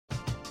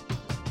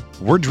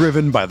We're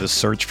driven by the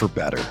search for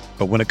better.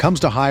 But when it comes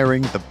to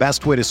hiring, the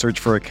best way to search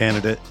for a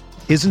candidate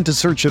isn't to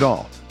search at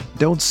all.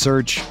 Don't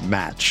search,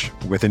 match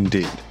with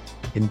Indeed.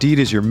 Indeed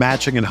is your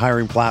matching and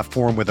hiring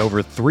platform with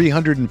over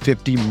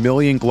 350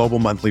 million global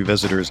monthly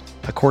visitors,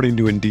 according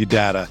to Indeed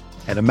data,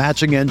 and a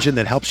matching engine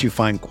that helps you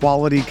find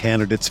quality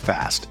candidates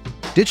fast.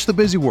 Ditch the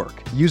busy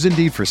work. Use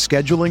Indeed for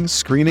scheduling,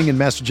 screening, and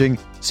messaging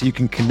so you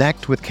can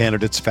connect with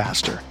candidates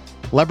faster.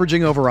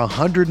 Leveraging over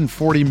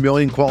 140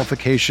 million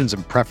qualifications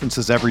and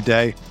preferences every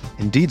day,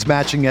 Indeed's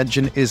matching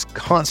engine is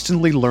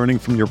constantly learning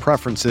from your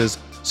preferences,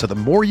 so the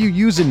more you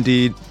use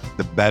Indeed,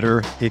 the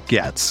better it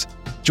gets.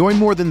 Join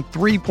more than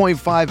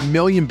 3.5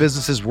 million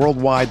businesses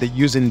worldwide that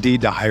use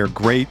Indeed to hire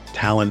great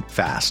talent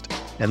fast.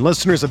 And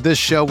listeners of this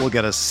show will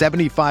get a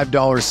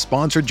 $75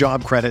 sponsored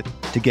job credit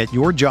to get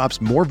your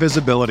jobs more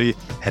visibility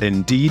at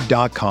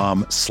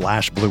Indeed.com/Blue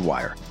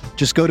Wire.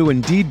 Just go to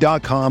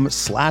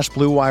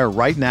Indeed.com/Blue Wire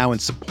right now and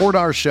support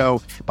our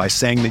show by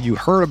saying that you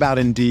heard about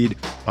Indeed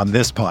on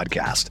this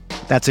podcast.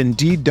 That's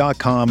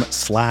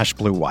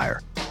Indeed.com/Blue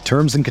Wire.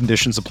 Terms and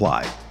conditions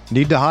apply.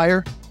 Need to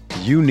hire?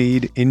 You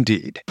need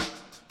Indeed.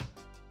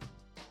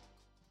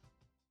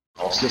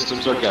 All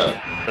systems are go.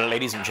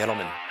 Ladies and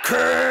gentlemen,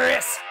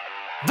 Criss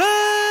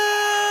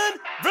Van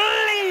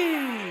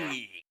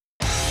Vliet.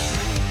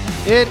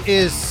 It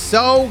is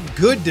so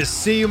good to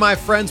see you, my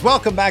friends.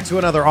 Welcome back to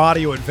another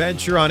audio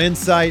adventure on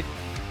Insight.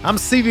 I'm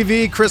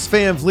CVV, Criss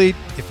Van Vliet.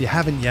 If you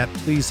haven't yet,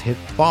 please hit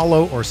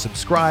follow or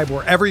subscribe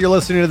wherever you're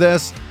listening to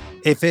this.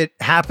 If it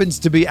happens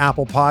to be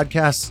Apple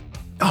Podcasts,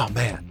 oh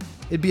man,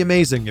 it'd be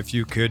amazing if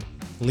you could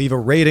leave a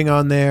rating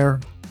on there,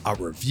 a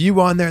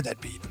review on there.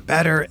 That'd be even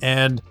better.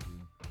 And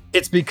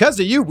it's because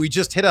of you. We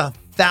just hit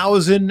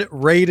 1,000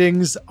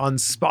 ratings on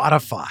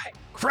Spotify.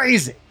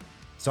 Crazy.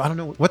 So I don't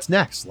know what's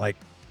next. Like,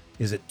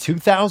 is it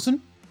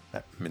 2,000?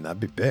 I mean, that'd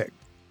be big.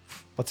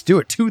 Let's do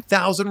it.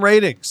 2,000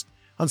 ratings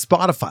on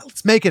Spotify.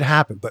 Let's make it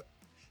happen. But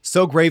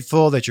so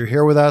grateful that you're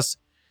here with us.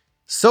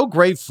 So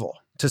grateful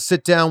to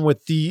sit down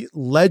with the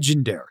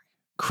legendary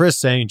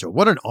Criss Angel.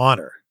 What an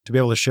honor to be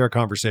able to share a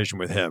conversation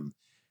with him.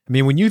 I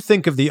mean, when you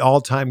think of the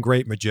all-time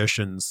great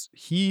magicians,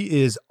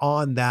 he is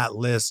on that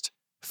list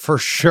for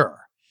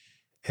sure.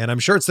 And I'm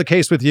sure it's the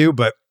case with you,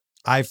 but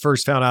I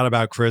first found out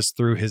about Criss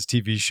through his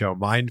TV show,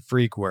 Mind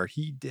Freak, where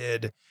he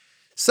did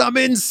some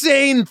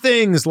insane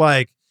things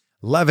like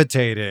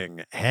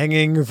levitating,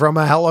 hanging from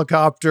a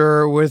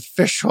helicopter with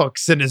fish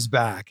hooks in his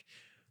back,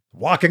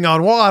 walking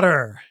on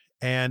water,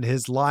 and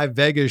his live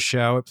Vegas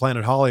show at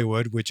Planet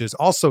Hollywood, which is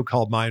also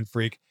called Mind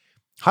Freak,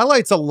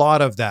 highlights a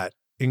lot of that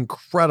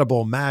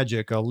incredible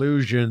magic,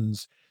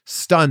 illusions,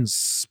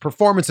 stunts,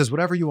 performances,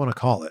 whatever you want to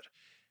call it.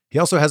 He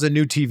also has a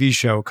new TV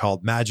show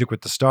called Magic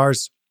with the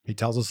Stars. He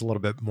tells us a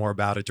little bit more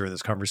about it during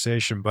this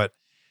conversation, but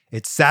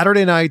it's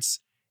Saturday nights,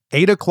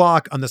 8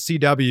 o'clock on the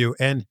CW,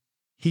 and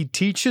he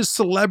teaches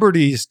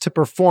celebrities to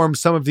perform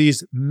some of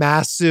these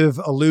massive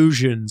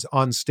illusions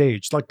on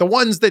stage, like the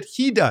ones that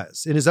he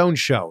does in his own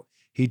show.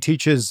 He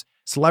teaches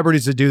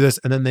celebrities to do this,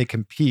 and then they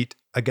compete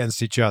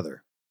against each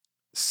other.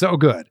 So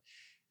good.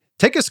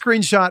 Take a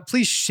screenshot.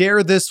 Please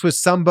share this with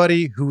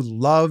somebody who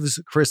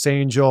loves Criss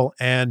Angel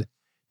and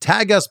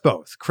tag us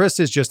both. Criss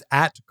is just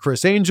at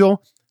Criss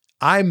Angel.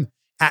 I'm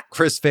at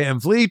Criss Van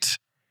Vliet.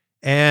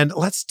 And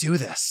let's do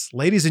this.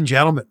 Ladies and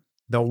gentlemen,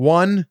 the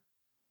one,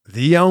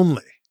 the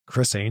only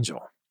Criss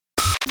Angel.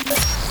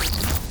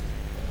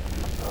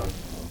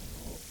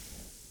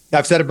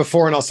 I've said it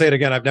before and I'll say it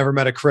again. I've never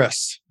met a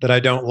Criss that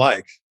I don't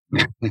like.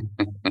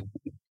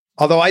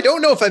 Although I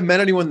don't know if I've met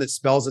anyone that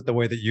spells it the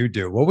way that you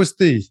do. What was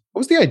the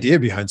idea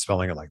behind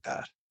spelling it like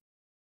that?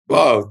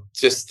 Well,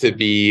 just to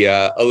be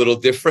a little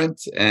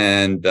different.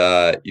 And,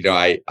 I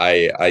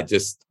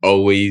just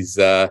always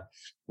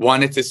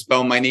wanted to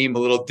spell my name a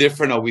little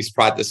different, always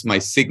practiced my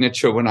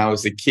signature when I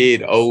was a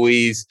kid,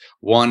 always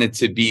wanted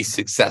to be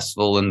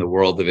successful in the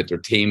world of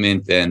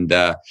entertainment. And,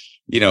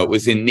 it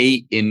was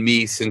innate in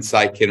me since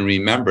I can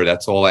remember.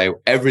 That's all I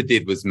ever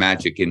did was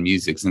magic and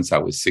music since I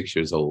was 6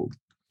 years old.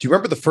 Do you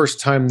remember the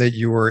first time that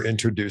you were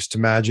introduced to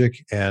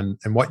magic and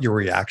what your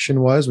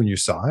reaction was when you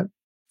saw it?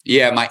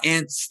 Yeah, my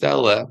Aunt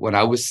Stella, when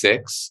I was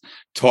 6,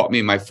 taught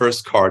me my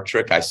first card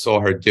trick. I saw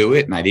her do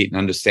it and I didn't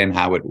understand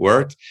how it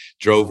worked.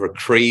 Drove her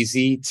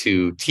crazy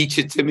to teach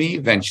it to me.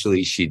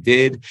 Eventually she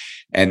did.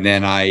 And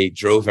then I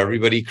drove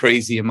everybody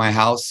crazy in my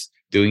house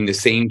doing the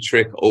same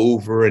trick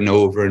over and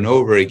over and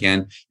over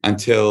again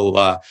until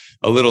a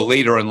little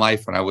later in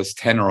life, when I was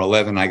 10 or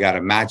 11, I got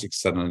a magic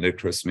set under the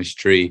Christmas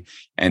tree.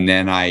 And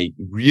then I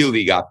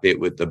really got bit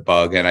with the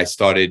bug and I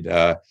started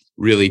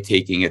really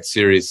taking it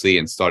seriously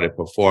and started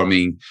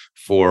performing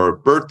for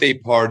birthday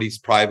parties,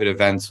 private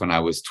events when I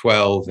was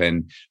 12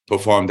 and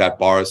performed at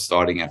bars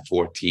starting at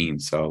 14.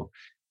 So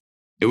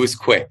it was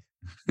quick.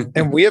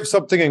 And we have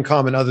something in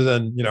common other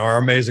than, our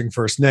amazing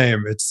first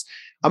name.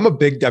 I'm a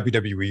big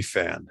WWE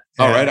fan.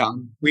 Oh, right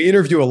on. We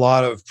interview a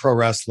lot of pro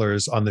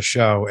wrestlers on the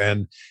show.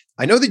 And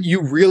I know that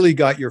you really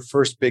got your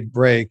first big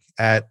break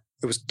it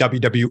was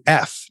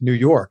WWF New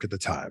York at the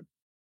time.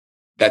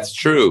 That's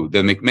true.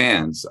 The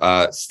McMahons,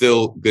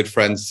 still good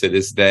friends to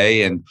this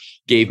day, and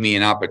gave me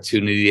an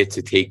opportunity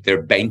to take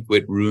their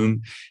banquet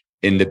room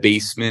in the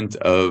basement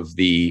of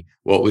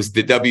what was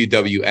the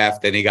WWF.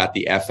 Then they got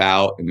the F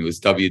out and it was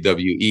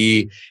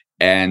WWE.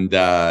 And,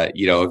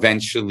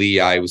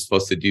 eventually I was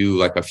supposed to do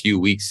like a few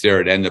weeks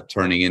there. It ended up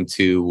turning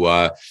into,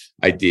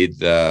 I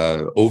did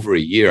over a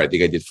year. I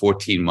think I did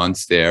 14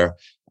 months there,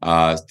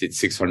 did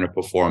 600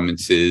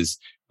 performances,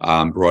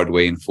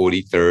 Broadway and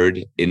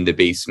 43rd in the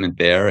basement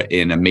there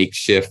in a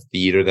makeshift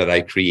theater that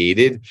I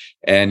created.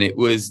 And it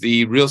was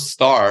the real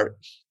start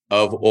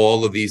of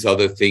all of these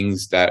other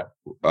things that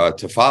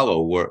to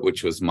follow,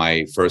 which was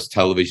my first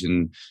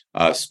television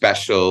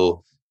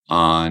special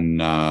on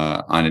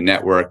a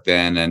network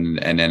then, and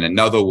then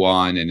another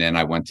one, and then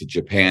I went to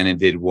Japan and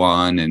did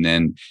one, and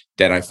then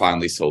I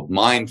finally sold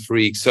Mind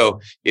Freak. So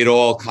it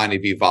all kind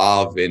of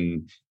evolved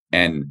and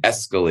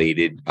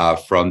escalated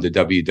from the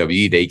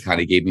WWE. They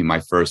kind of gave me my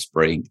first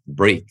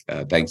break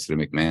thanks to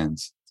the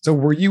McMahons. So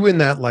were you in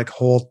that like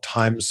whole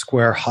Times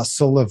Square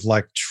hustle of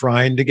like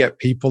trying to get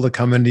people to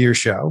come into your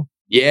show?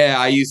 Yeah,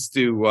 I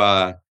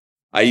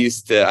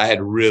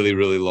had really,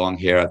 really long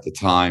hair at the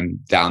time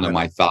down to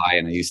my thigh,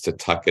 and I used to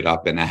tuck it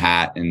up in a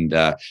hat and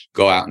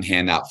go out and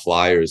hand out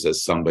flyers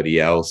as somebody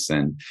else,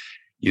 and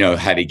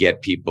had to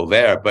get people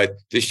there. But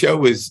the show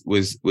was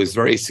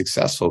very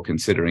successful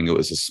considering it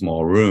was a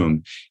small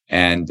room,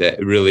 and it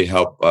really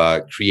helped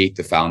create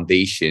the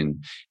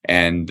foundation.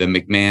 And the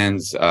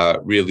McMahons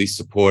really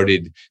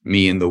supported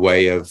me in the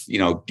way of,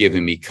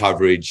 giving me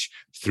coverage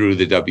through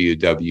the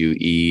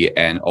WWE,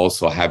 and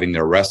also having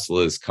their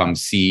wrestlers come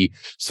see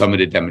some of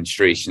the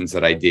demonstrations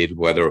that I did,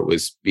 whether it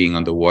was being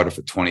underwater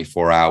for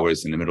 24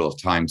 hours in the middle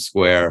of Times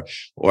Square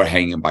or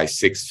hanging by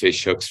 6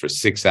 fish hooks for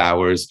 6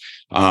 hours.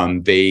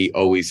 They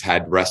always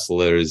had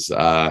wrestlers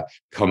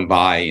come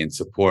by and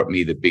support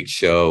me. The Big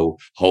Show,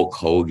 Hulk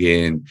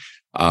Hogan,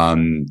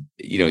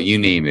 you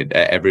name it.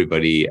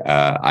 Everybody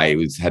I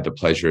had the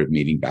pleasure of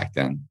meeting back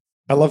then.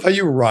 I love how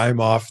you rhyme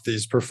off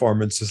these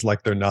performances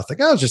like they're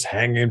nothing. I was just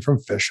hanging from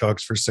fish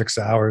hooks for 6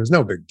 hours.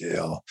 No big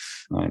deal.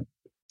 Right.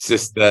 It's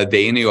just a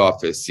day in the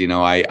office.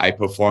 I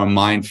perform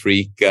Mind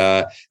Freak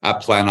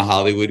at Planet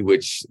Hollywood,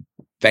 which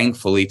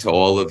thankfully to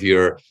all of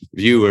your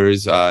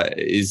viewers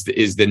is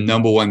the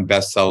 #1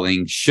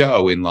 best-selling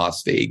show in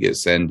Las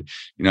Vegas. And,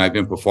 I've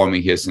been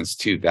performing here since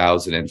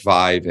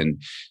 2005,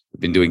 and I've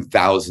been doing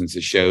thousands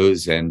of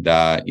shows. And,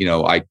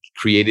 I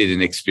created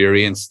an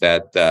experience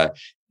that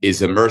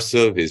is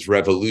immersive, is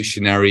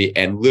revolutionary,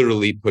 and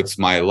literally puts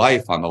my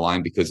life on the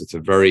line because it's a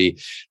very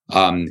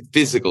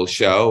physical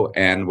show.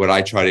 And what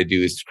I try to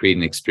do is to create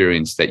an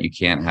experience that you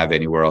can't have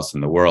anywhere else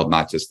in the world,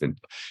 not just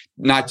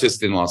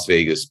in Las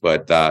Vegas,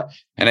 but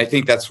and I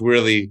think that's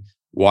really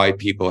why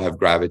people have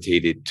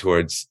gravitated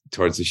towards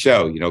the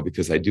show,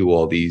 because I do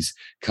all these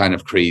kind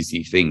of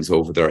crazy things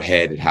over their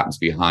head. It happens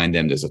behind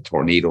them. There's a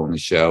tornado in the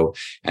show.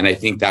 And I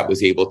think that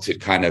was able to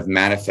kind of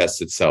manifest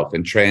itself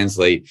and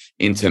translate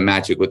into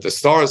Magic with the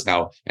Stars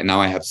now. And now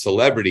I have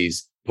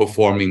celebrities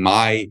performing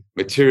my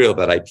material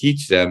that I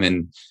teach them.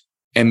 And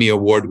Emmy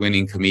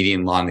award-winning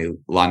comedian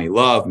Lonnie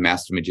Love,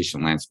 master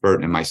magician Lance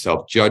Burton, and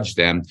myself judge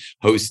them,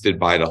 hosted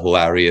by the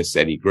hilarious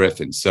Eddie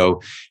Griffin.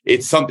 So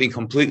it's something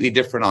completely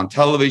different on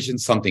television,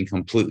 something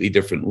completely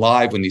different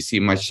live when you see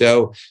my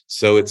show.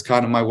 So it's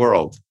kind of my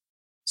world.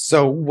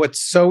 So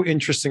what's so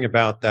interesting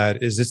about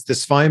that is it's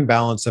this fine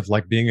balance of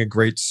like being a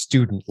great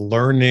student,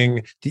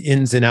 learning the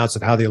ins and outs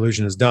of how the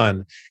illusion is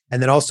done, and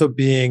then also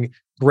being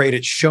great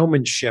at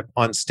showmanship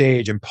on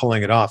stage and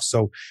pulling it off.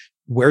 So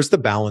where's the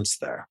balance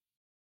there?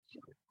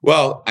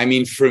 Well, I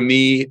mean, for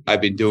me, I've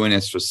been doing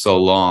this for so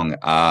long.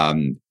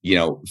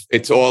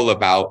 It's all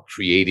about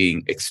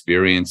creating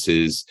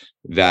experiences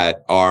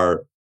that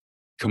are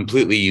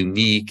completely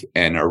unique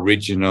and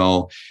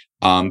original.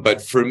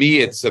 But for me,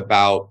 it's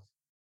about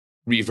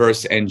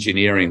reverse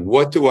engineering.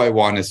 What do I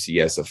want to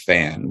see as a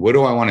fan? What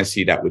do I want to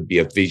see that would be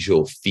a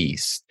visual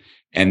feast?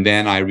 And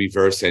then I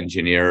reverse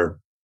engineer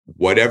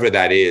whatever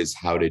that is,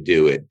 how to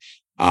do it.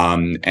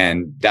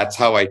 And that's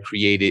how I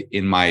created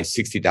in my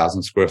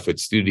 60,000 square foot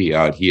studio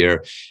out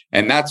here.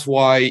 And that's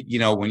why,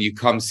 when you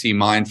come see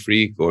Mind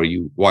Freak or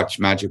you watch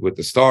Magic with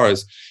the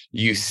Stars,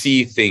 you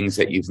see things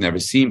that you've never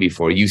seen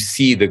before. You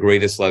see the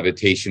greatest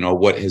levitation, or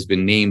what has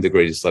been named the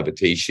greatest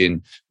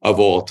levitation of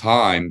all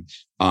time.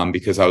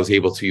 Because I was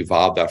able to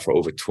evolve that for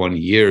over 20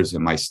 years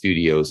in my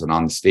studios and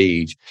on the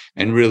stage,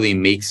 and really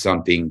make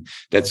something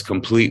that's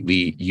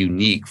completely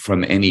unique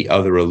from any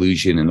other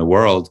illusion in the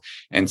world,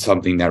 and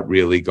something that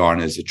really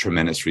garners a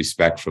tremendous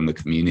respect from the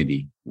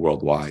community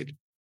worldwide.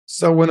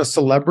 So when a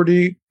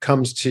celebrity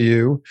comes to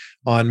you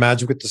on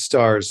Magic with the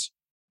Stars,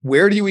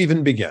 where do you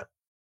even begin?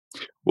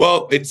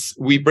 Well,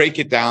 we break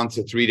it down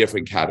to 3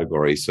 different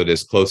categories. So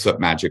there's close-up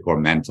magic or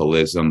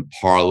mentalism,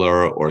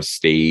 parlor or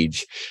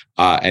stage,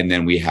 and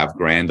then we have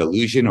grand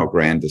illusion or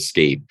grand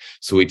escape.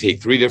 So we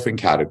take 3 different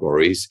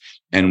categories,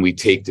 and we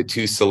take the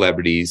 2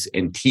 celebrities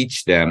and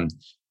teach them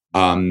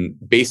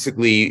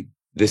basically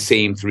the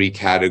same 3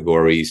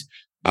 categories,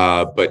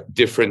 but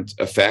different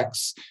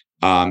effects.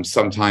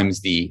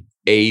 Sometimes the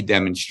A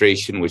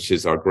demonstration, which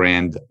is our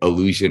grand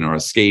illusion or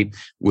escape,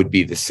 would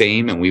be the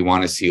same. And we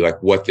want to see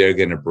like what they're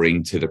going to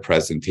bring to the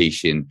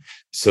presentation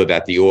so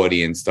that the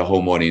audience, the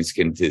home audience,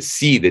 can to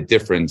see the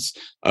difference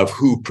of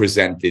who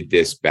presented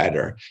this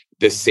better.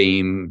 The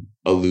same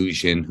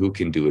illusion, who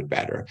can do it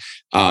better.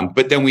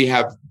 But then we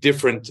have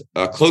different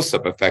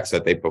close-up effects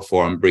that they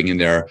perform, bringing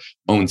their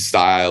own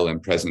style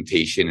and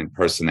presentation and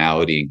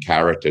personality and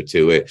character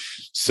to it.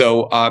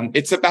 So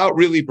it's about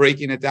really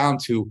breaking it down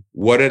to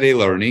what are they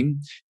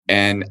learning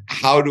and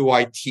how do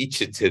I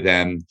teach it to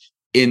them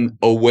in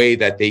a way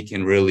that they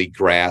can really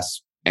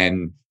grasp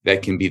and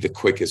that can be the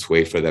quickest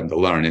way for them to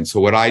learn. And so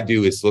what I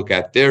do is look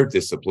at their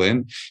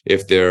discipline.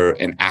 If they're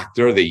an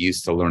actor, they're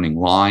used to learning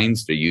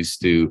lines. They're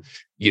used to,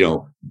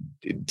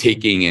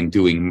 taking and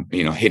doing,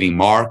 hitting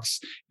marks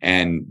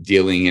and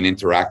dealing and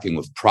interacting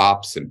with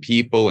props and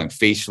people and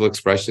facial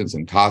expressions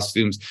and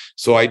costumes.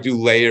 So I do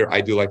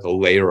like a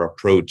layer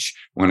approach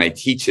when I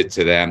teach it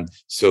to them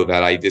so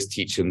that I just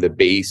teach them the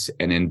base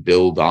and then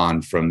build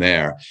on from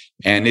there.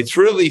 And it's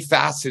really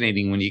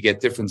fascinating when you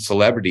get different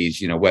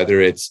celebrities,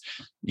 whether it's,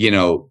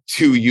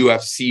 two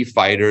UFC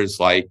fighters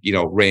like,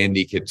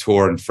 Randy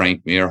Couture and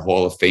Frank Mir,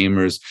 Hall of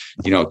Famers,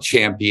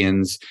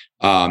 champions,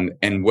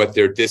 and what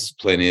their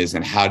discipline is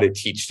and how to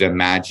teach them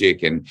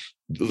magic and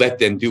let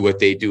them do what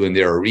they do in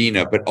their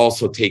arena, but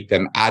also take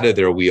them out of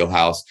their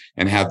wheelhouse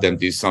and have them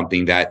do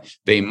something that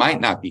they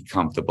might not be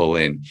comfortable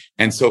in.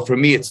 And so for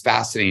me, it's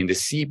fascinating to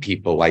see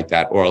people like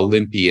that, or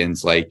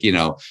Olympians like,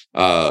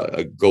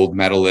 gold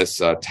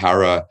medalist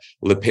Tara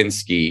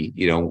Lipinski,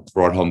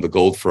 brought home the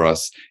gold for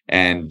us,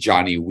 and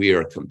Johnny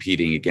Weir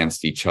competing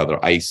against each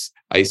other, ice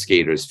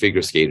skaters,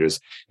 figure skaters.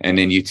 And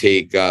then you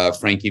take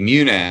Frankie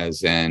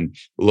Muniz and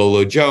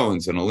Lolo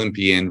Jones, an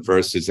Olympian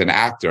versus an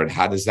actor. And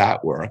how does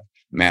that work?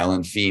 Male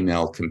and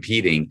female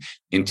competing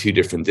in two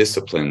different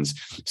disciplines.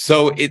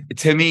 So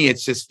to me,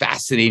 it's just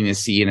fascinating to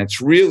see. And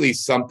it's really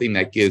something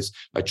that gives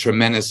a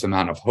tremendous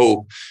amount of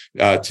hope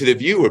to the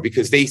viewer,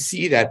 because they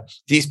see that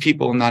these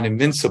people are not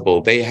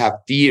invincible. They have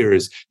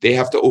fears. They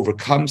have to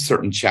overcome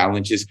certain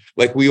challenges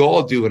like we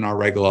all do in our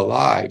regular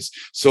lives.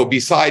 So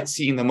besides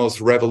seeing the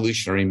most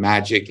revolutionary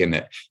magic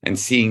and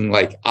seeing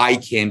like eye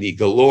candy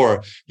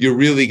galore, you're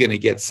really going to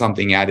get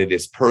something out of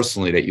this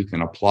personally that you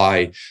can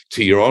apply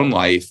to your own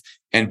life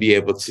and be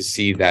able to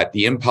see that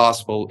the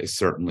impossible is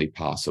certainly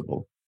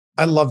possible.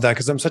 I love that,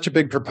 because I'm such a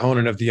big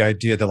proponent of the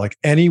idea that like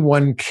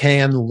anyone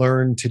can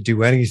learn to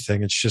do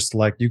anything. It's just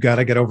like you got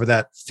to get over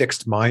that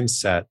fixed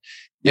mindset.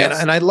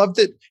 Yes. And I love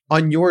that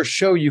on your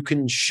show, you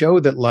can show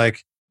that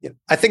like,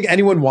 I think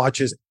anyone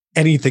watches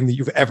anything that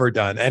you've ever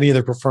done, any of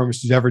the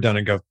performances you've ever done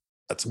and go,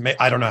 that's amazing.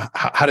 I don't know.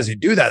 How does he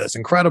do that? That's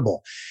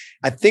incredible.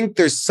 I think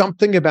there's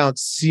something about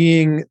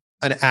seeing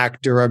an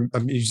actor, a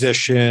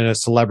musician, a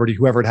celebrity,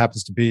 whoever it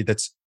happens to be,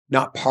 that's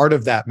not part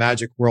of that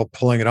magic world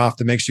pulling it off,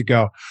 that makes you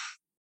go,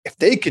 if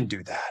they can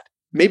do that,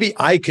 maybe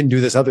I can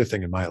do this other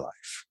thing in my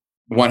life.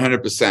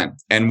 100%.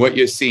 And what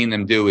you're seeing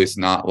them do is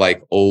not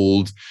like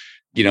old,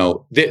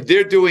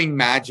 they're doing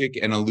magic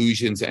and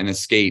illusions and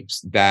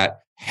escapes that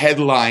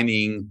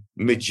headlining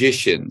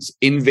magicians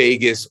in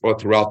Vegas or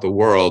throughout the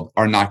world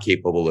are not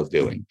capable of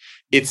doing.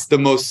 It's the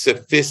most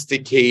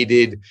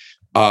sophisticated,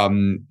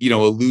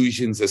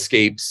 illusions,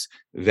 escapes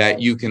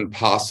that you can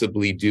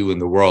possibly do in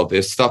the world.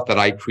 There's stuff that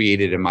I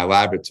created in my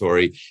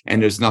laboratory,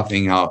 and there's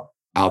nothing out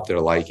there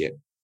like it.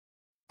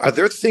 Are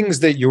there things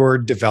that you're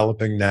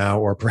developing now,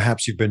 or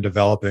perhaps you've been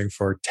developing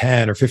for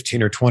 10 or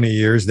 15 or 20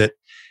 years, that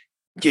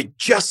you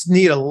just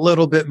need a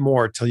little bit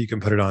more till you can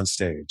put it on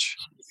stage?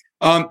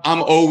 I'm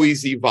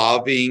always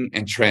evolving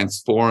and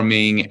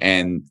transforming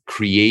and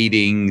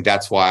creating.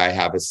 That's why I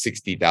have a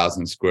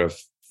 60,000 square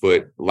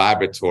foot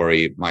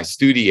laboratory, my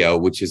studio,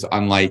 which is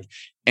unlike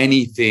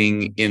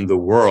anything in the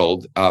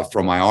world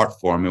from my art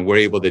form. And we're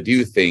able to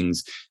do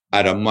things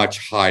at a much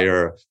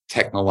higher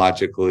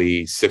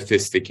technologically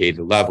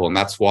sophisticated level. And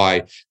that's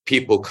why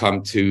people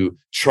come to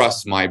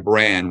trust my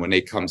brand when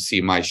they come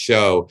see my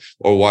show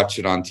or watch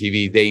it on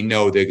TV. They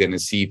know they're going to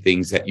see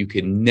things that you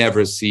can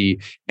never see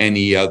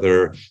any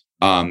other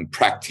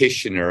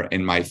practitioner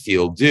in my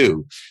field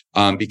do,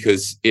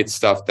 because it's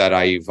stuff that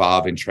I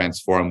evolve and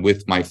transform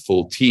with my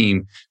full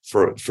team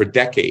for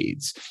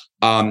decades.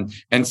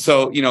 And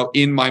so,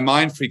 in my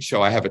Mind Freak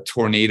show, I have a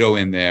tornado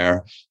in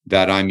there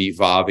that I'm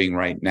evolving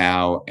right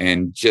now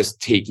and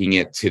just taking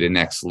it to the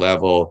next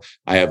level.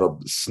 I have a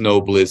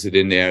snow blizzard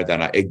in there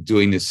that I'm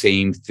doing the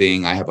same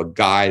thing. I have a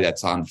guy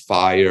that's on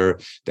fire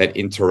that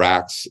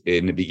interacts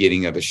in the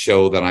beginning of the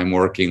show that I'm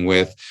working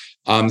with.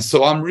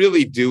 So I'm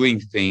really doing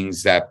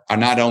things that are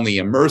not only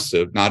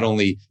immersive, not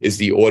only is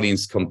the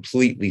audience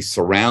completely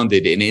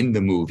surrounded and in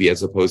the movie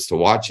as opposed to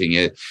watching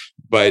it,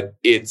 but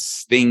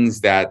it's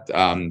things that,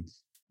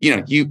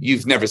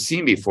 you've never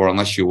seen before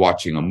unless you're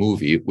watching a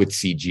movie with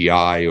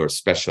CGI or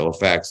special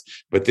effects.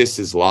 But this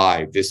is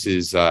live. This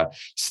is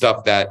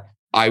stuff that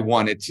I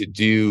wanted to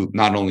do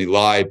not only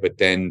live, but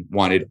then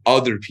wanted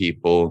other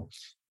people,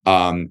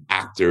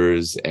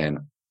 actors and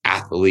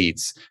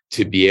athletes,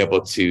 to be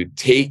able to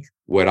take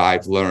what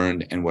I've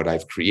learned and what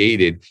I've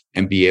created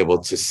and be able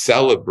to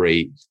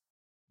celebrate,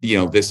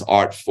 this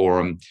art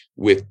form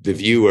with the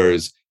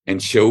viewers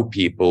and show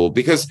people,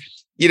 because,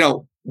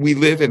 we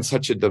live in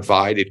such a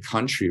divided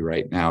country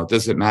right now. It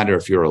doesn't matter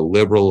if you're a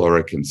liberal or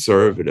a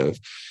conservative,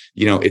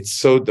 it's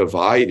so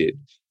divided.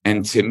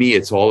 And to me,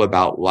 it's all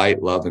about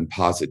light, love, and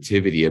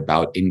positivity,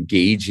 about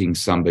engaging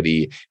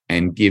somebody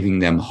and giving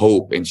them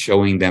hope and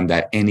showing them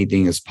that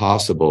anything is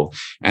possible.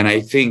 And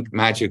I think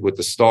Magic with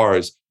the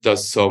Stars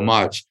does so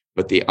much,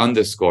 but the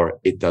underscore,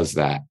 it does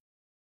that.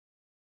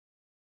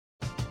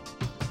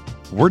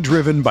 We're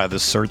driven by the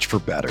search for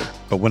better.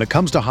 But when it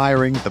comes to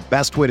hiring, the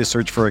best way to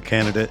search for a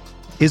candidate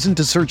isn't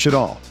to search at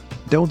all.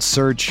 Don't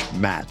search,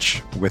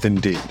 match with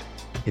Indeed.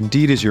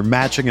 Indeed is your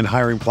matching and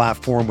hiring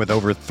platform with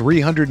over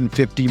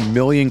 350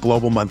 million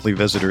global monthly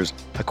visitors,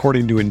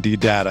 according to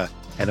Indeed data,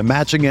 and a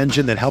matching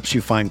engine that helps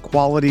you find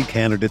quality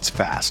candidates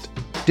fast.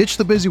 Ditch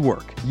the busy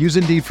work. Use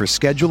Indeed for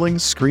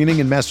scheduling, screening,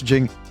 and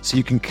messaging so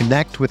you can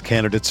connect with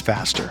candidates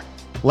faster.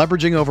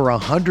 Leveraging over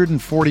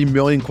 140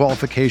 million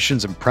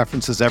qualifications and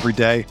preferences every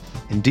day,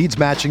 Indeed's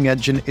matching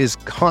engine is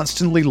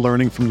constantly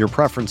learning from your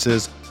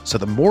preferences, so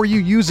the more you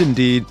use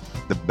Indeed,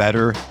 the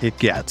better it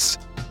gets.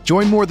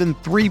 Join more than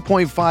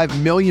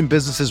 3.5 million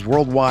businesses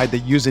worldwide that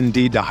use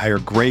Indeed to hire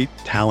great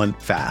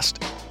talent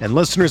fast. And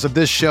listeners of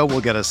this show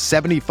will get a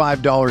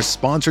 $75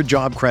 sponsored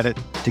job credit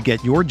to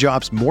get your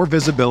jobs more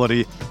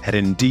visibility at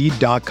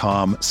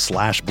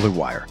Indeed.com/Blue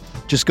Wire.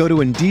 Just go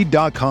to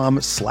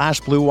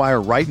Indeed.com/Blue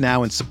Wire right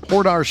now and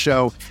support our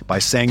show by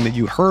saying that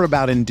you heard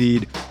about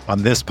Indeed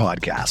on this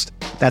podcast.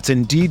 That's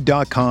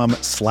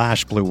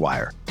Indeed.com/Blue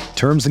Wire.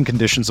 Terms and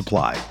conditions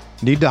apply.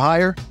 Need to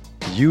hire?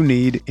 You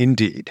need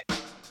Indeed.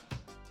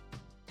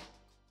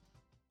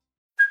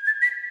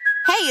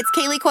 Hey, it's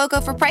Kaylee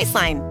Cuoco for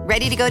Priceline.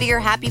 Ready to go to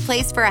your happy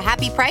place for a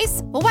happy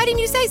price? Well, why didn't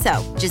you say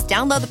so? Just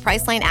download the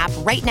Priceline app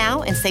right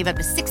now and save up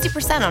to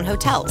 60% on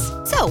hotels.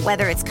 So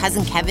whether it's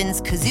Cousin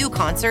Kevin's Kazoo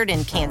Concert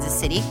in Kansas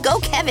City, go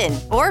Kevin,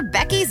 or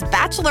Becky's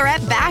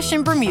Bachelorette Bash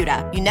in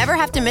Bermuda, you never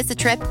have to miss a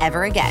trip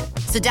ever again.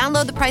 So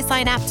download the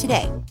Priceline app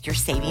today. Your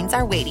savings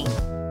are waiting.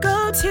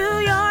 Go to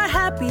your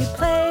happy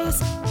place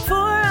for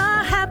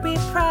a happy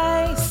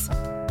price.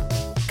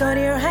 Go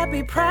to your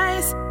happy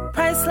price,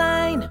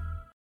 Priceline.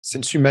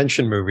 Since you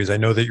mentioned movies, I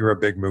know that you're a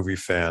big movie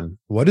fan.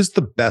 What is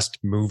the best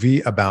movie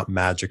about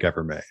magic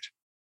ever made?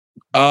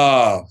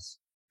 I'm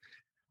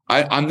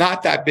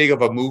not that big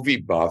of a movie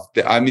buff.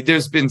 I mean,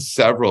 there's been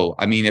several.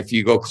 I mean, if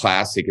you go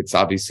classic, it's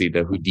obviously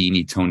the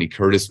Houdini Tony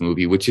Curtis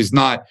movie, which is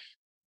not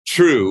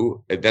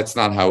true. That's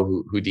not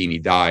how Houdini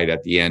died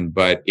at the end,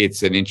 but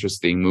it's an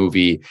interesting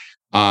movie.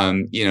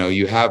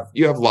 You have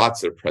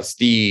lots of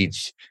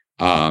prestige.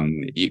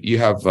 You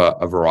have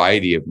a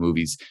variety of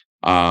movies.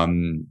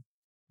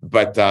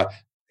 But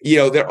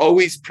they're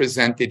always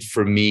presented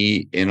for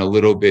me in a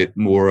little bit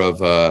more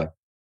of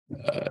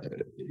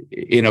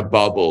in a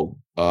bubble.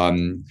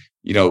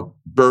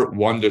 Burt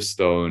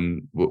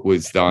Wonderstone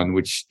was done,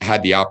 which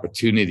had the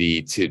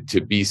opportunity to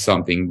be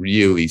something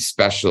really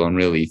special and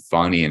really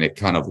funny, and it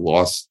kind of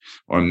lost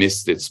or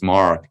missed its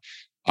mark.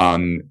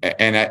 And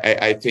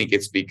I think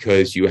it's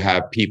because you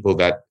have people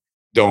that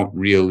don't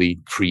really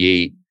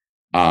create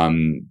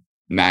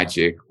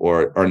magic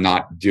or are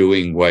not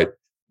doing what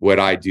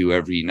I do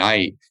every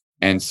night.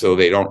 And so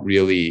they don't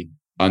really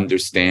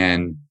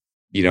understand,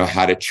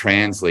 how to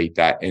translate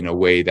that in a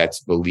way that's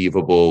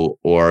believable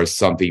or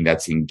something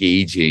that's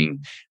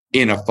engaging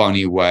in a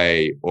funny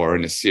way or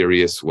in a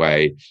serious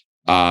way.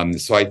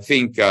 So I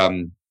think,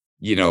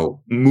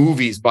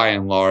 movies by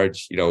and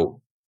large,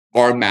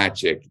 are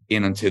magic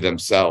in unto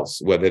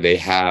themselves, whether they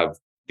have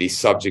the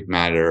subject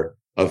matter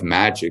of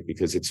magic,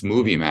 because it's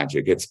movie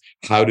magic. It's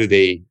how do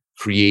they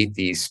create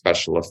these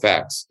special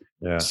effects?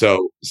 Yeah.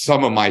 So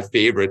some of my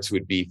favorites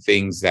would be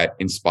things that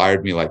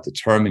inspired me, like the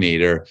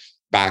Terminator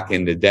back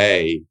in the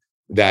day,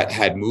 that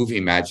had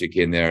movie magic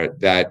in there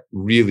that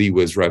really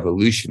was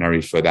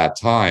revolutionary for that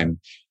time.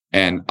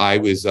 And I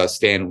was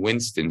Stan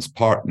Winston's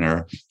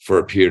partner for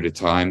a period of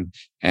time,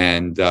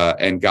 and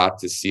got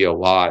to see a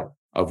lot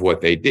of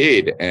what they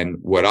did and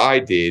what I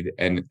did,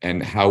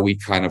 and how we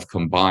kind of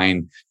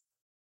combined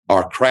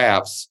our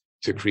crafts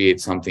to create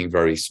something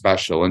very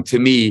special. And to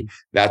me,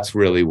 that's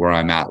really where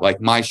I'm at.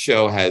 Like, my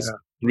show has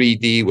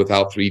 3D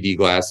without 3D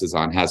glasses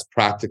on, has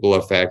practical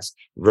effects,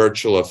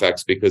 virtual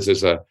effects, because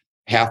there's a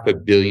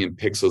 500 million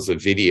pixels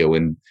of video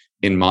in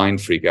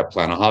Mind Freak at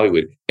Planet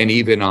Hollywood. And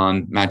even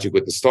on Magic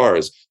with the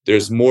Stars,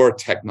 there's more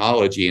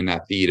technology in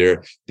that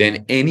theater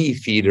than any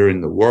theater in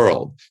the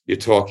world. You're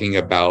talking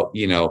about,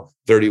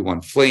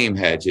 31 flame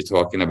heads. You're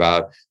talking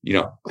about,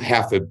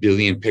 500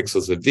 million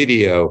pixels of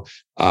video,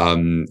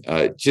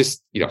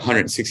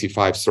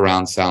 165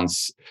 surround sound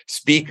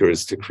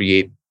speakers to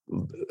create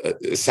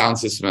a sound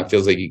system that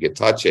feels like you could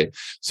touch it.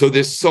 So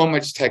there's so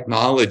much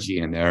technology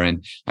in there.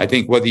 And I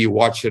think whether you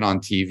watch it on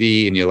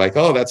TV and you're like,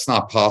 oh, that's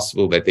not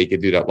possible that they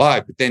could do that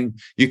live. But then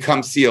you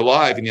come see it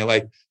live and you're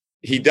like,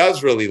 he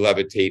does really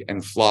levitate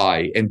and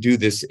fly and do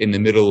this in the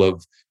middle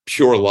of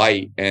pure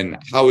light. And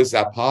how is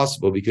that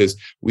possible? Because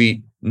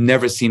we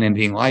never seen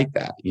anything like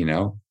that,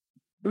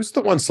 Who's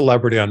the one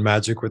celebrity on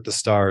Magic with the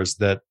Stars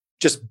that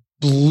just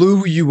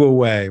blew you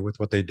away with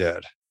what they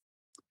did?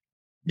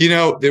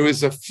 There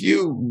was a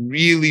few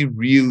really,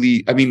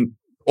 really, I mean,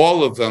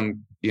 all of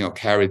them,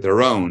 carried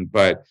their own,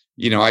 but,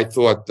 I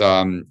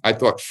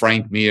thought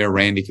Frank Mir,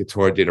 Randy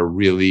Couture did a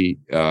really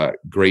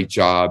great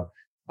job.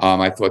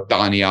 I thought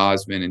Donny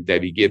Osmond and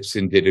Debbie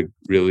Gibson did a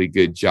really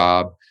good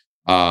job.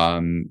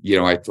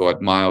 I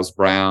thought Miles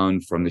Brown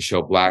from the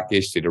show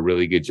Blackish did a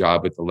really good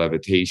job with the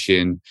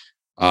levitation.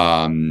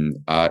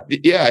 I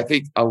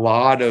think a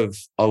lot of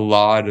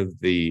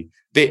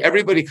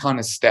everybody kind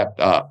of stepped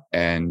up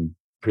and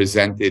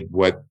presented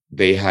what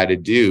they had to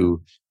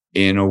do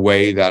in a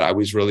way that I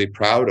was really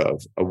proud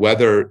of.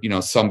 Whether,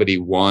 somebody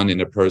won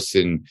and a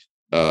person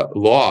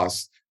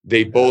lost,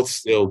 they both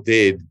still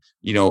did,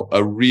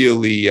 a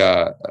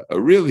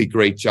really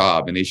great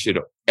job. And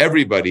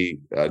everybody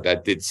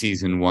that did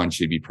season one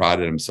should be proud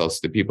of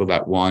themselves, the people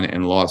that won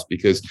and lost,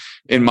 because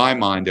in my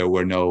mind, there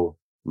were no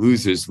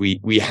losers.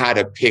 We had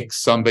to pick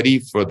somebody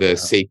for the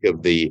sake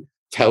of the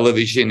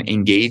television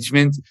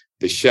engagement,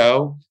 the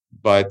show,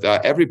 but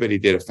everybody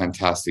did a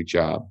fantastic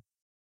job.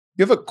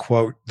 You have a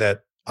quote that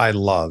I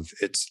love.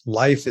 It's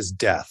life is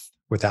death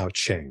without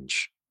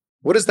change.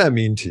 What does that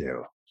mean to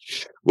you?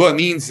 Well, it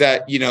means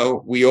that,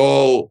 we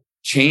all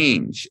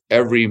change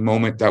every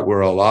moment that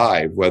we're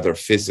alive, whether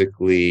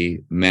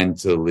physically,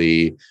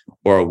 mentally,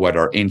 or what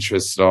our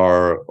interests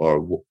are,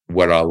 or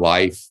what our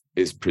life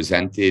is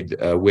presented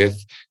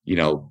with,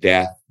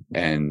 death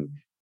and,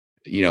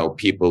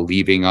 people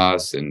leaving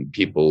us and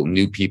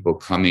new people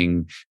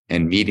coming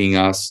and meeting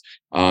us.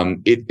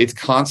 It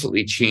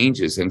constantly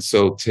changes. And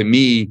so to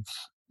me,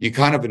 you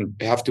kind of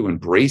have to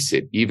embrace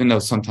it, even though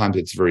sometimes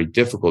it's very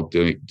difficult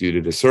due to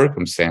the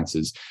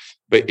circumstances.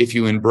 But if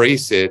you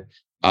embrace it,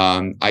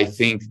 I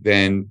think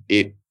then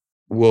it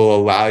will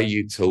allow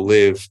you to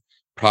live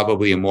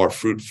probably a more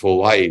fruitful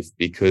life,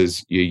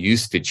 because you're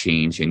used to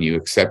change and you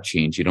accept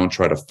change. You don't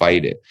try to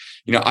fight it.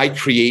 I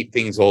create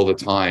things all the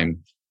time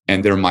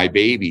and they're my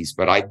babies,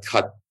 but I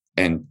cut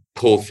and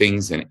pull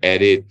things and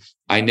edit.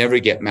 I never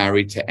get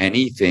married to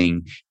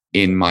anything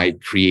in my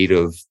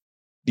creative,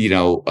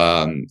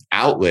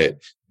 outlet,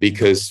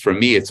 because for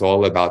me, it's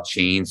all about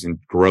change and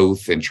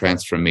growth and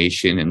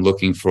transformation and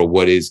looking for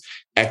what is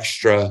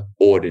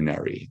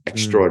extraordinary.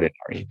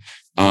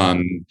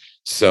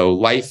 So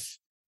life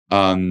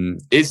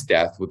is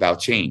death without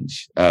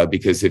change,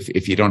 because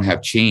if you don't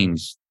have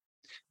change,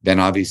 then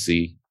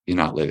obviously you're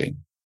not living.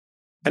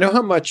 I know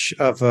how much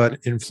of an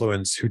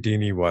influence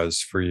Houdini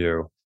was for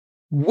you.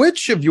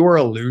 Which of your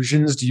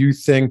illusions do you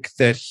think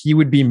that he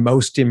would be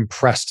most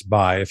impressed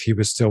by if he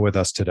was still with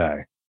us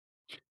today?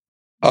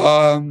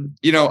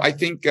 I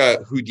think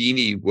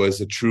Houdini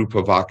was a true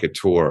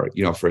provocateur,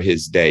 for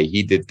his day.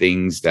 He did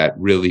things that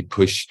really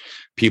pushed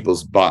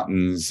people's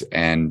buttons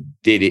and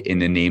did it in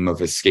the name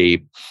of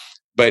escape.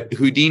 But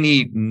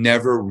Houdini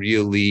never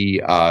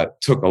really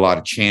took a lot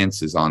of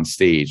chances on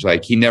stage.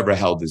 Like, he never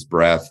held his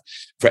breath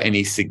for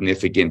any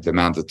significant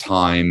amount of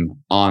time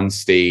on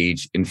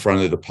stage in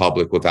front of the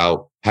public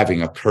without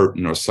having a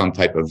curtain or some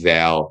type of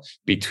veil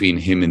between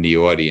him and the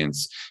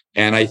audience.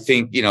 And I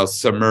think,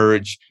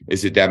 Submerge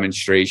is a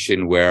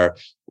demonstration where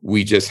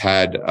we just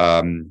had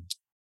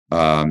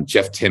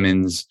Jeff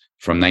Timmons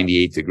from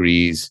 98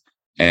 Degrees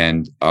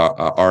and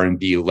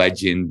R&B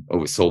legend,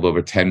 sold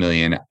over 10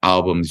 million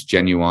albums,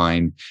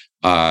 Genuine,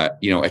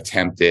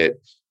 attempt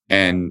it.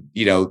 And,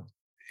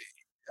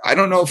 I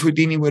don't know if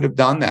Houdini would have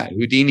done that.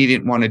 Houdini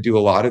didn't want to do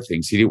a lot of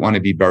things. He didn't want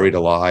to be buried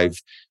alive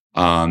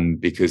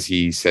because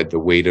he said the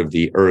weight of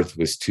the earth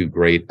was too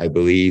great, I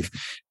believe.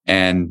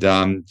 And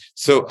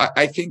so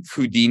I think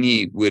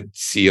Houdini would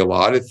see a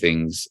lot of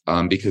things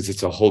because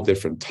it's a whole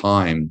different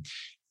time.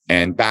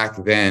 And back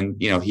then,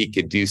 he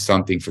could do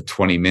something for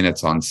 20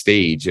 minutes on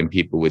stage and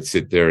people would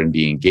sit there and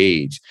be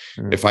engaged.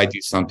 Mm. If I do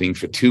something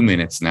for 2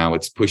 minutes now,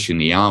 it's pushing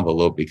the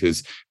envelope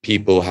because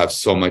people have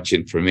so much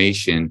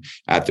information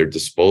at their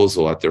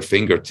disposal, at their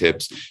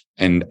fingertips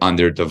and on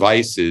their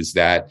devices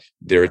that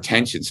their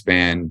attention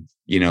span,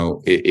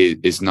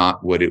 is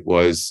not what it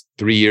was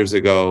 3 years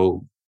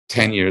ago,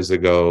 10 years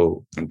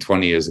ago, and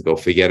 20 years ago.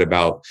 Forget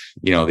about,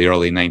 the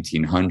early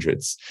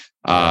 1900s.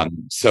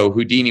 So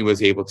Houdini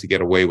was able to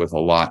get away with a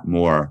lot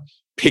more.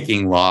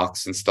 Picking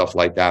locks and stuff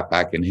like that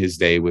back in his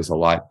day was a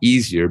lot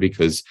easier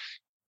because,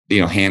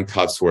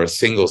 handcuffs were a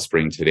single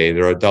spring. Today,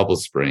 they're a double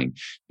spring.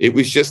 It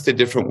was just a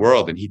different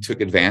world, and he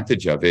took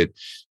advantage of it,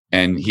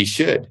 and he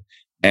should,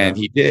 and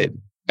he did.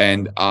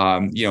 And,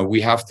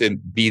 we have to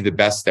be the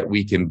best that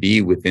we can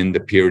be within the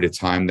period of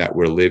time that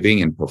we're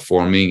living and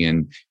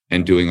performing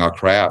and doing our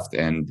craft.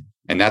 And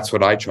that's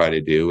what I try to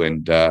do.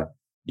 And,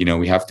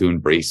 we have to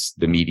embrace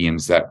the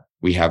mediums that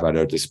we have at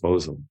our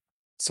disposal.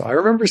 So I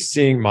remember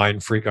seeing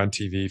Mind Freak on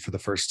TV for the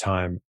first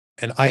time,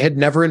 and I had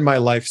never in my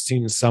life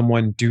seen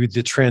someone do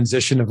the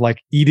transition of like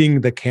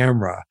eating the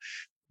camera.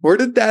 Where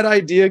did that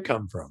idea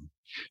come from?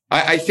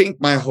 I think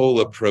my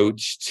whole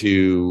approach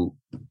to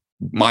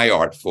my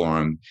art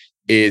form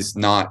is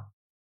not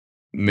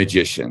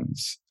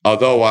magicians.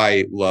 although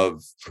I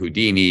love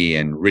Houdini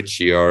and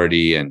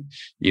Ricciardi and,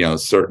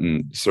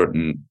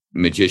 certain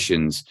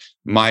magicians,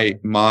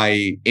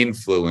 my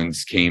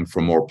influence came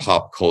from more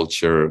pop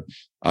culture.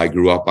 I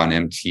grew up on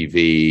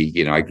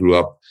MTV. I grew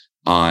up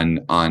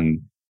on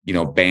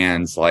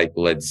bands like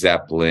Led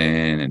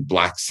Zeppelin and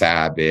Black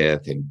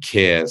Sabbath and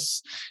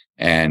Kiss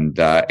and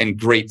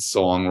great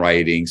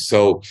songwriting.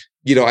 So,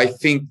 I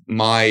think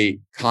my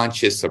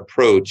conscious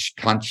approach,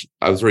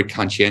 I was very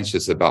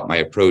conscientious about my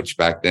approach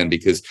back then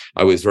because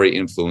I was very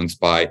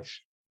influenced by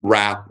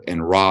rap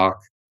and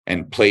rock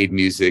and played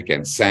music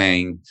and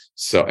sang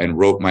and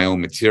wrote my own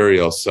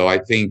material. So I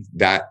think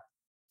that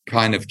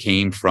kind of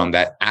came from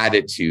that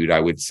attitude.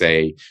 I would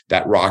say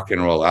that rock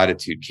and roll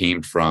attitude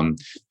came from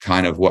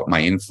kind of what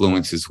my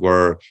influences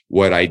were,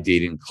 what I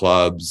did in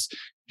clubs,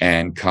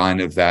 and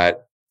kind of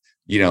that,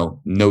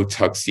 no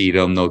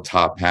tuxedo, no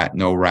top hat,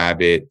 no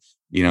rabbit,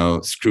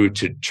 screw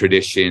to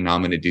tradition.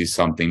 I'm going to do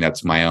something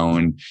that's my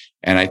own.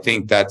 And I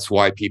think that's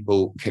why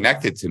people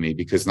connected to me,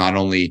 because not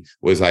only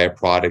was I a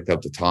product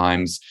of the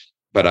times,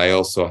 but I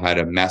also had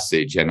a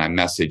message, and my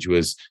message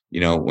was,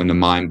 when the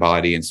mind,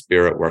 body, and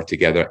spirit work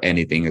together,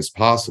 anything is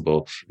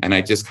possible. And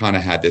I just kind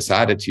of had this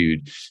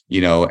attitude,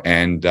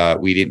 and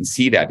we didn't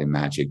see that in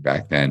magic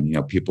back then.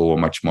 People were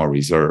much more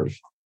reserved.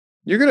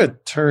 You're going to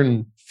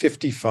turn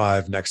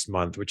 55 next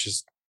month, which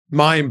is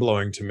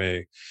mind-blowing to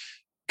me.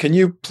 Can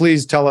you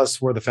please tell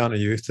us where the Fountain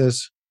of Youth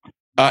is?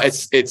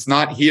 It's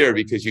not here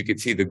because you could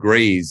see the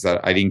grays.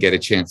 I didn't get a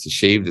chance to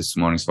shave this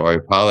morning, so I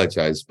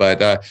apologize. But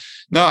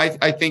no,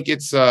 I think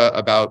it's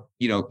about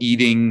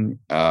eating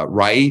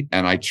right,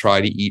 and I try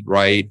to eat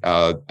right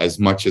as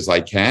much as I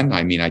can.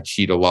 I mean, I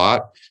cheat a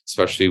lot,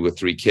 especially with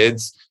 3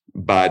 kids.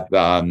 But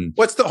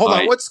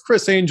what's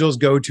Criss Angel's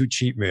go-to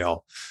cheat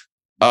meal?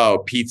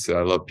 Oh, pizza.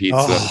 I love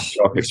pizza.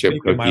 Chocolate chip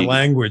cookie. My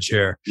language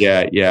here.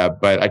 Yeah.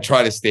 But I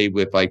try to stay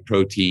with like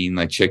protein,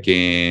 like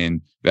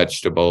chicken,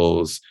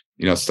 vegetables,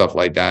 stuff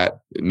like that.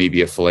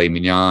 Maybe a filet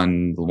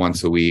mignon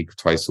once a week,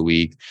 twice a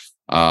week.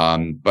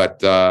 I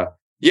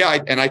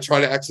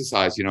try to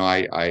exercise.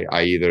 I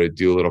either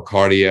do a little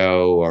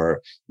cardio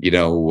or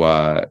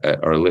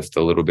lift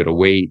a little bit of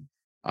weight,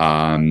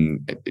 kind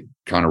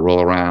of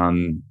roll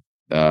around,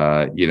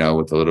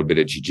 with a little bit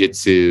of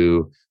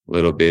jiu-jitsu, a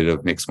little bit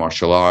of mixed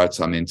martial arts.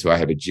 I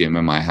have a gym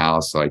in my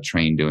house, so I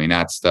train doing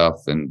that stuff,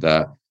 and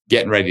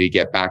getting ready to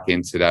get back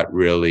into that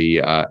really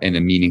in a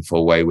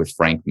meaningful way with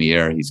Frank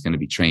Mir. He's going to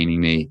be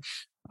training me.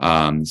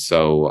 I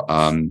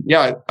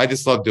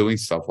just love doing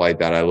stuff like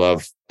that.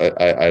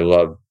 I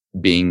love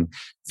being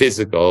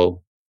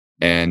physical,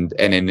 and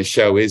then the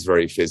show is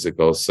very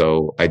physical.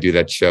 So I do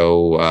that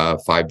show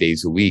 5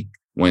 days a week,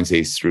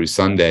 Wednesdays through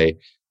Sunday.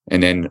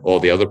 And then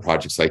all the other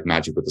projects like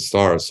Magic with the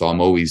Stars. So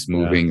I'm always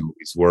moving,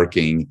 always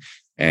working,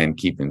 and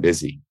keeping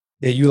busy.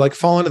 Yeah, you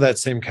fall into that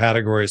same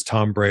category as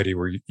Tom Brady,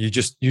 where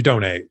you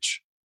don't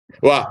age.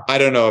 Well, I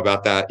don't know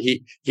about that.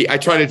 I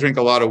try to drink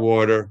a lot of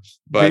water,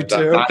 but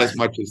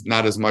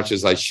not as much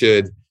as I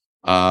should.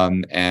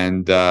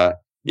 It's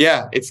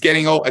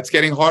getting old. It's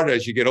getting harder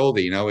as you get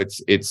older.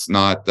 It's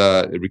not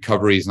the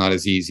recovery is not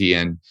as easy,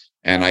 and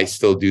I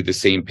still do the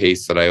same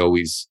pace that I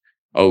always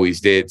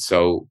did.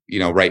 So,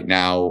 right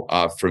now,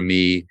 for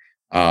me,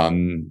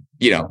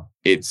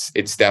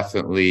 it's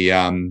definitely,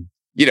 I'm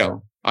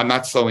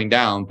not slowing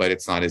down, but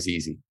it's not as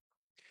easy.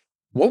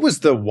 What was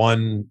the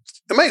one,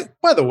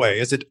 by the way,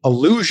 is it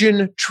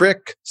illusion,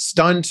 trick,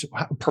 stunt,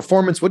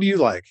 performance? What do you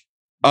like?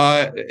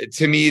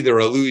 To me, they're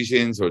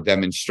illusions or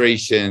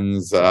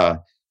demonstrations. I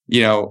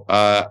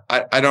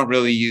don't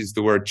really use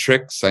the word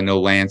tricks. I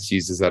know Lance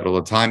uses that all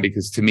the time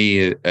because to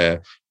me, a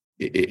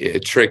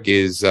trick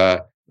is,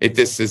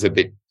 this is a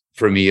bit,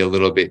 for me, a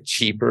little bit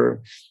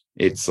cheaper.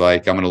 It's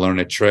like, I'm going to learn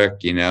a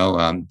trick,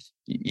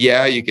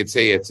 you could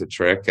say it's a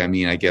trick. I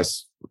mean, I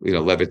guess,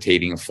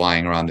 levitating and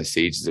flying around the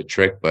stage is a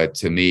trick, but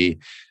to me,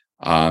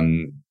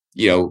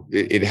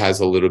 it has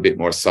a little bit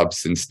more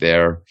substance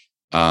there.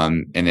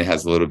 And it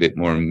has a little bit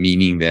more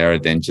meaning there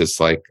than just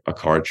like a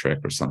card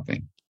trick or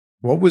something.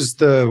 What was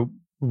the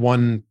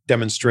one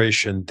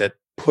demonstration that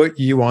put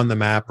you on the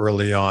map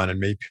early on and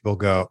made people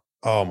go,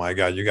 oh my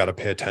God, you got to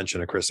pay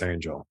attention to Criss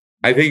Angel?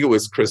 I think it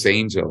was Criss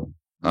Angel.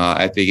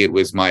 I think it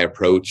was my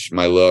approach,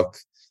 my look,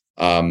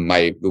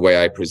 the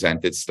way I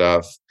presented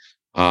stuff.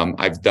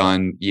 I've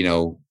done,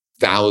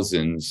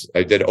 thousands.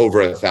 I did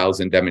over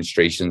 1,000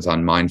 demonstrations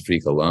on Mind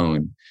Freak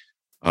alone.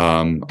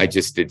 I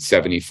just did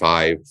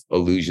 75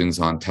 illusions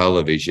on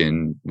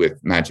television with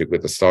Magic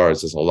with the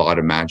Stars. There's a lot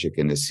of magic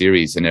in the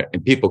series, and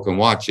people can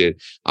watch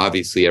it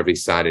obviously every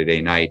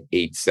Saturday night,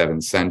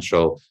 8/7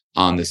 Central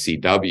on the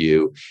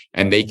CW,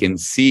 and they can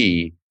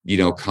see,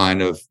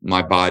 kind of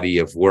my body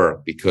of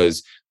work,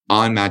 because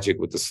on Magic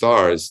with the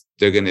Stars,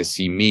 they're going to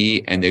see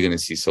me and they're going to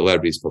see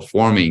celebrities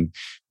performing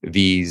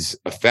these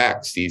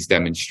effects, these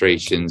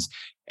demonstrations,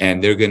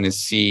 and they're going to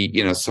see,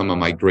 some of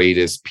my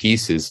greatest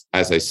pieces.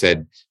 As I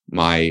said,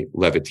 my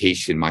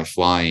levitation, my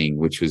flying,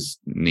 which was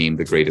named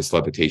the greatest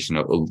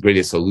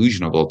greatest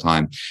illusion of all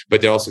time.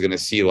 But they're also going to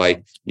see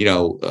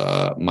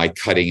my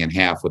cutting in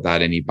half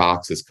without any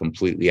boxes,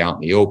 completely out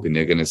in the open.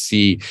 They're going to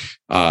see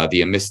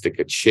the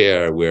Mystica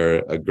chair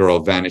where a girl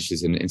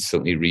vanishes and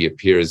instantly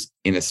reappears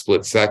in a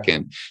split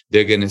second.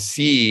 They're going to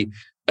see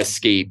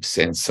escapes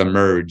and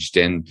submerged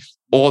and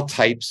all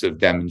types of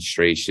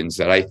demonstrations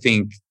that I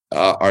think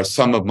are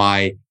some of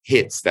my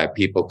hits that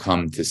people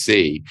come to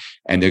see,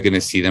 and they're going to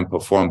see them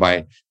performed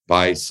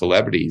by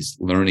celebrities,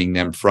 learning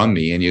them from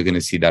me. And you're going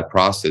to see that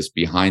process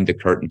behind the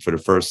curtain for the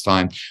first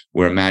time,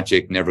 where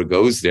magic never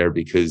goes there,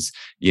 because,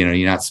 you're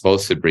not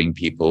supposed to bring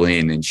people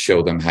in and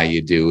show them how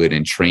you do it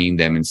and train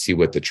them and see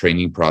what the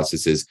training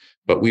process is.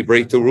 But we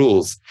break the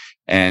rules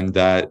and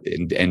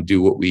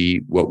do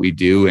what we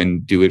do,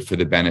 and do it for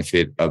the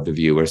benefit of the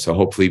viewer. So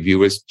hopefully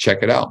viewers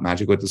check it out.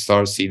 Magic with the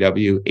Stars,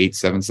 CW,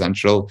 8/7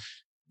 Central,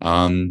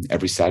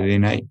 every Saturday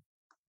night.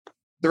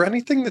 Is there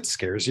anything that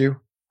scares you?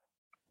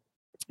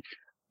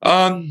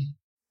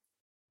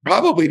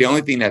 Probably the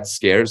only thing that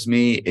scares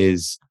me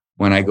is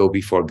when I go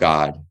before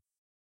God.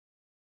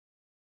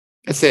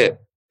 That's it.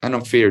 I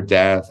don't fear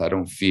death. I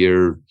don't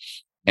fear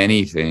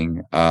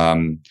anything.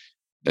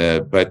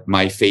 But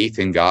my faith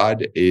in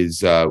God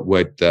is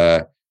what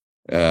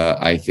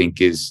I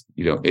think is,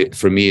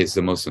 for me, is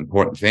the most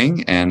important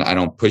thing. And I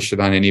don't push it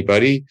on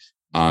anybody.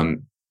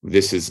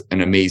 This is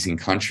an amazing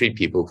country.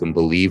 People can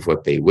believe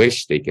what they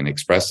wish. They can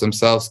express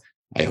themselves,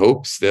 I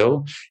hope,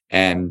 still.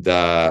 And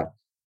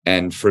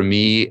for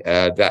me,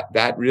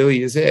 that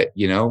really is it.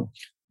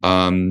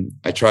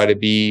 I try to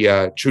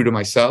be true to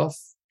myself.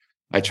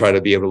 I try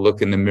to be able to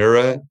look in the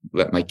mirror,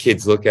 let my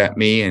kids look at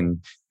me, and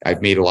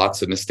I've made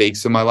lots of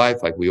mistakes in my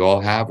life, like we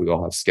all have. We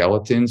all have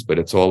skeletons, but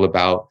it's all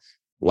about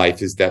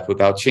life is death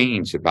without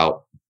change,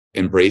 about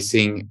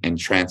embracing and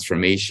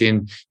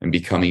transformation and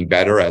becoming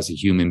better as a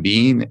human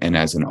being and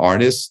as an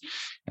artist.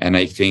 And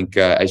I think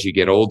as you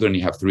get older and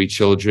you have 3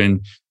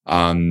 children,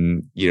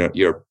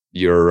 your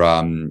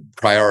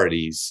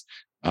priorities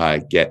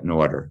get in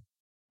order.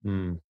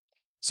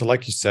 So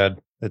like you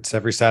said, it's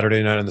every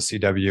Saturday night on the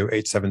CW,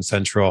 8/7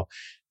 Central.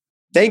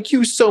 Thank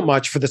you so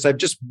much for this. I have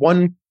just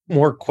one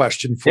more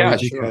question for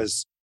you,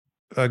 because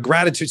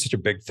gratitude is such a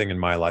big thing in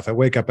my life. I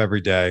wake up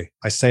every day.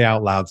 I say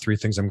out loud 3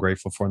 things I'm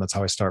grateful for, and that's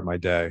how I start my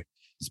day.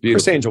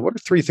 Criss Angel, what are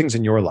 3 things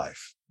in your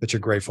life that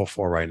you're grateful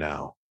for right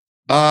now?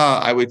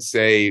 I would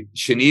say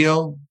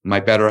Chenille,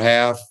 my better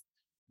half,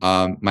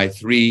 my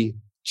 3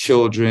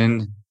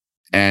 children,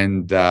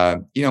 and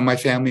my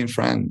family and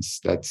friends.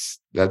 That's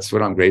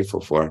what I'm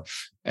grateful for.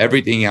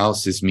 Everything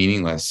else is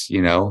meaningless.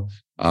 It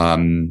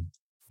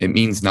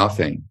means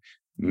nothing.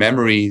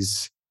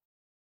 Memories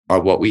are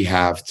what we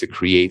have to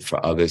create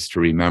for others to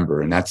remember,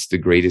 and that's the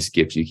greatest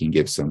gift you can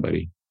give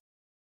somebody.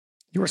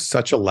 You are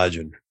such a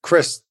legend,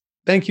 Criss.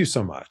 Thank you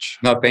so much.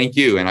 No, thank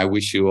you, and I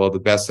wish you all the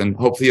best. And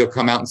hopefully you'll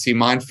come out and see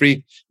Mind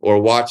Freak or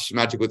watch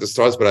Magic with the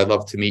Stars. But I'd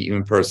love to meet you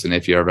in person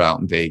if you're ever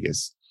out in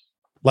Vegas.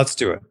 Let's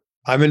do it.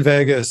 I'm in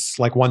Vegas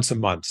like once a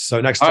month.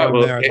 So next time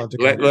I'm there, I'd love to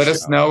come let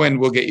us know, and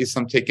we'll get you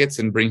some tickets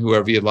and bring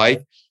whoever you'd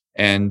like.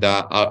 And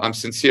I'm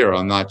sincere.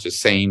 I'm not just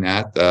saying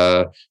that,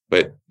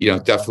 but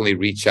definitely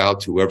reach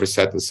out to whoever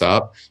set this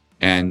up,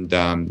 and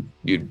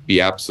you'd be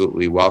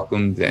absolutely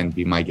welcomed and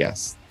be my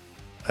guest.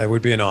 It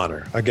would be an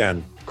honor.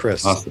 Again,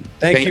 Criss, awesome.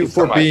 Thank you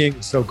for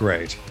being so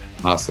great.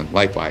 Awesome.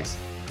 Likewise.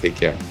 Take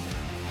care.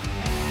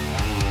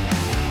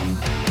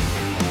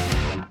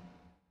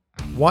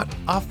 What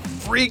a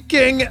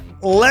freaking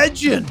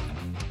legend.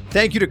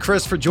 Thank you to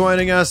Criss for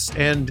joining us,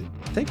 and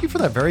thank you for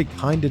that very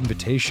kind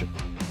invitation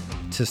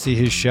to see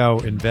his show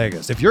in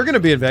Vegas. If you're going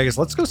to be in Vegas,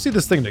 let's go see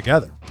this thing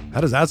together.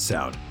 How does that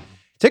sound?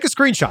 Take a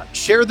screenshot,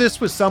 share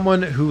this with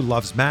someone who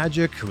loves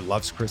magic, who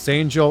loves Criss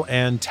Angel,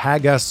 and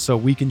tag us so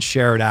we can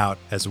share it out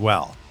as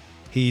well.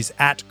 He's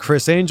at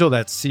Criss Angel,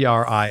 that's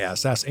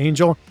CRISS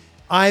Angel.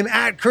 I'm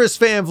at Chris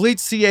Van Vliet,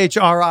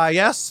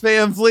 CHRIS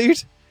Van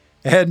Vliet.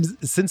 And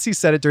since he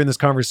said it during this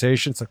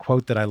conversation, it's a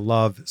quote that I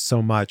love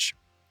so much.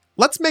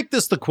 Let's make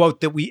this the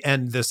quote that we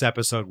end this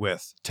episode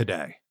with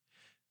today.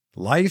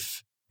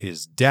 Life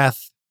is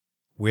death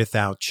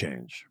without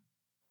change.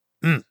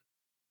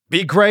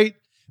 Be great.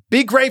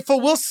 Be grateful.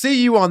 We'll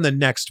see you on the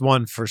next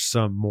one for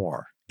some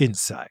more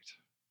insight.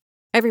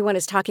 Everyone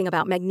is talking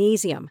about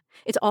magnesium.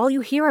 It's all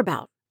you hear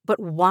about. But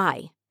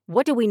why?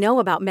 What do we know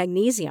about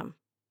magnesium?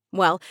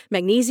 Well,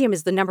 magnesium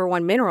is the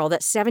 #1 mineral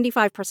that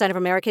 75% of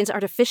Americans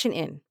are deficient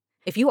in.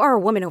 If you are a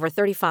woman over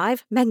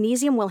 35,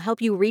 magnesium will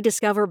help you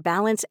rediscover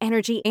balance,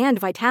 energy, and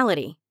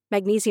vitality.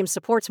 Magnesium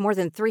supports more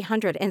than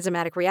 300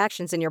 enzymatic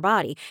reactions in your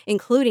body,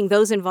 including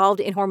those involved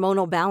in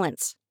hormonal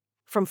balance.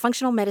 From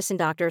functional medicine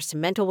doctors to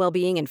mental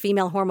well-being and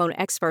female hormone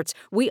experts,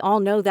 we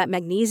all know that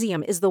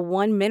magnesium is the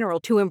one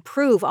mineral to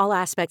improve all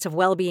aspects of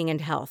well-being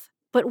and health.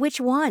 But which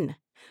one?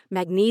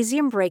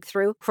 Magnesium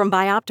Breakthrough from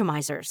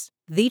Bioptimizers,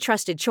 the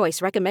trusted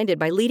choice recommended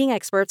by leading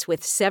experts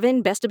with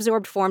 7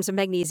 best-absorbed forms of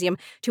magnesium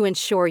to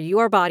ensure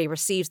your body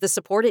receives the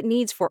support it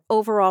needs for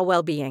overall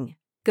well-being.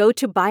 Go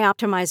to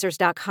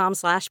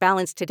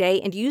bioptimizers.com/balance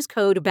today and use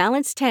code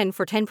BALANCE10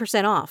 for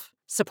 10% off.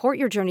 Support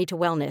your journey to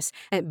wellness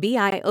at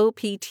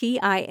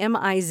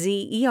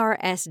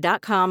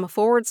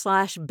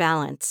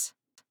bioptimizers.com/balance.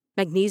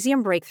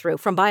 Magnesium Breakthrough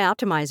from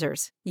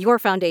Bioptimizers, your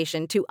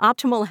foundation to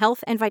optimal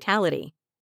health and vitality.